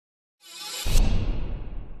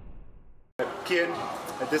Cian,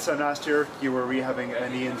 this time last year you were rehabbing a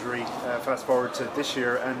knee injury. Fast forward to this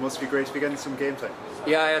year, and must be great to be getting some game time.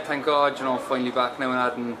 Yeah, thank God. Finally back now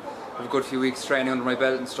and have a good few weeks training under my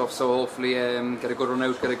belt and stuff. So hopefully get a good run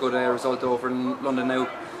out, get a good result over in London now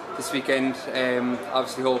this weekend.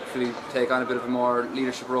 Obviously, hopefully take on a bit of a more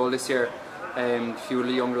leadership role this year. A few of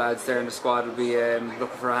the young lads there in the squad will be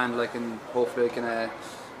looking for a hand, and hopefully I can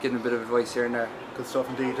give them a bit of advice here and there. Good stuff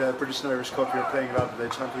indeed. British and Irish Cup, you're playing a lot of the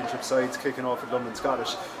championship sides, kicking off at London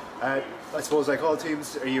Scottish. I suppose, like all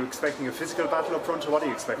teams, are you expecting a physical battle up front, or what are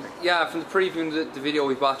you expecting? Yeah, from the preview, the video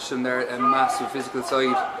we watched them, they're a massive physical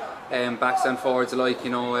side, backs and forwards alike.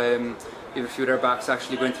 You have a few of their backs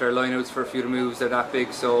actually going to their lineouts for a few of the moves. They're that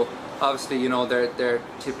big, so obviously they're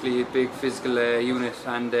typically a big physical unit,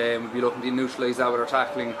 and we'll be looking to neutralise that with our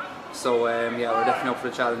tackling. So yeah, we're definitely up for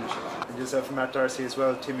the challenge. And yourself and Matt Darcy as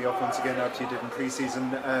well, teaming up once again after you did in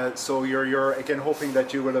pre-season. So you're again hoping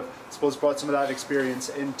that you will have, brought some of that experience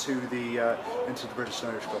into the British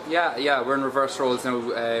and Irish Cup. Yeah, we're in reverse roles now.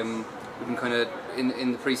 We've been kind of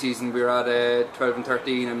in the pre-season. We were at 12 and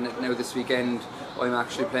 13, and now this weekend I'm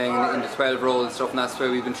actually playing in the 12 role and stuff, and that's why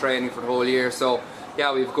we've been training for the whole year. So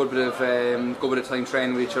yeah, we have a good bit of time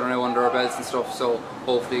training with each other now under our belts and stuff. So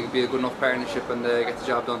hopefully it'll be a good enough partnership and get the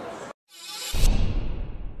job done.